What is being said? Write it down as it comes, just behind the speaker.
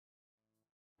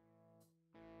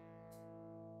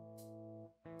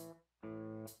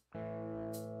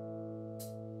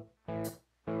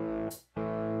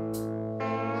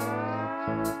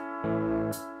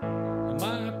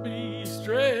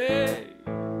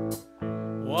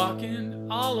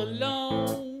all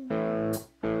alone.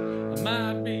 I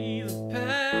might be the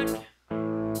pack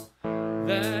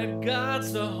that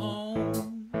guards the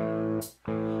home.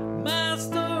 My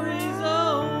story's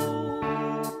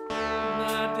old.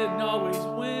 I didn't always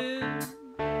win,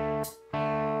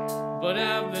 but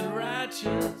I've been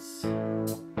righteous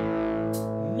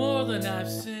more than I've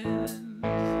sinned.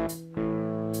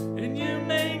 And you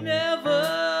may never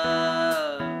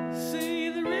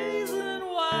see the reason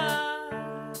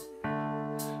why,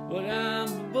 but I'm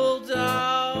a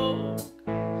bulldog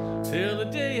till the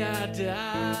day I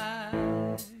die.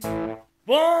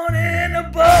 Born in a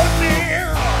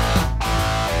boatmill,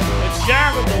 a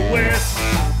child of the West.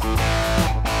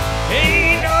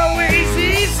 Ain't always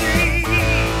easy,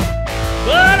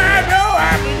 but I know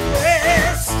I've been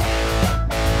blessed.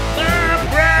 My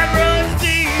pride runs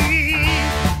deep,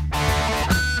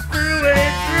 through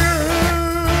and through.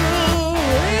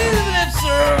 Even if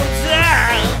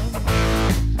sometimes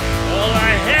all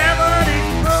I have is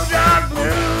bulldog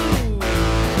blue,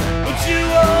 but you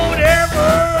won't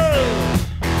ever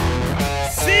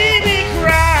see me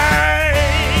cry,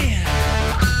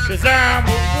 'cause I'm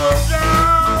a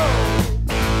bulldog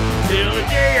till the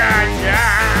day I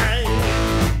die.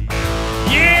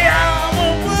 Yeah, I'm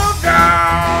a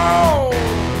bulldog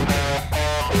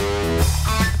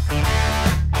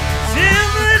till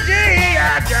the day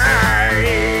I die.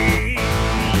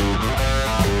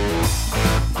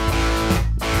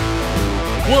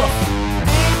 Woof.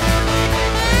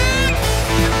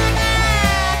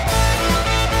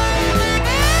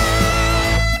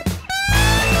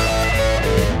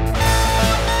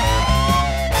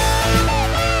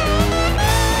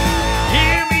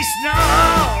 Hear me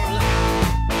snarl,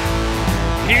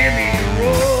 hear me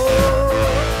roar,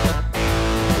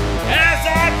 as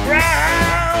I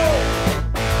prowl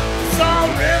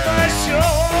Salt River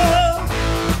shore.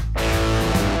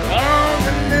 On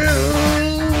the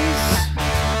loose,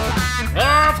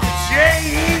 off the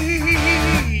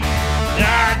chain,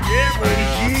 I never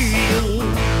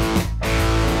yield.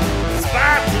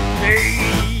 Spots of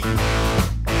pain,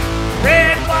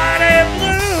 red, white, and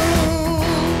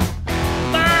blue,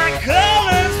 my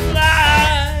colors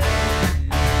fly,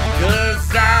 'cause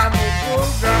I'm a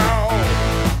bulldog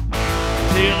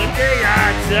till the day I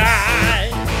die.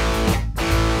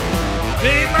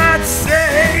 They might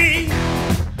say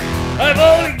I've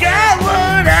only got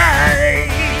one eye,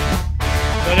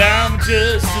 but I'm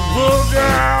just a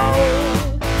bulldog,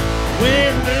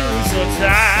 win, lose, or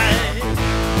tie.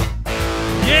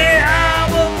 Yeah,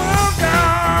 I'm a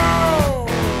bulldog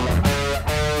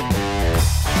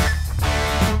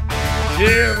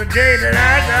till the day that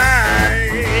I die.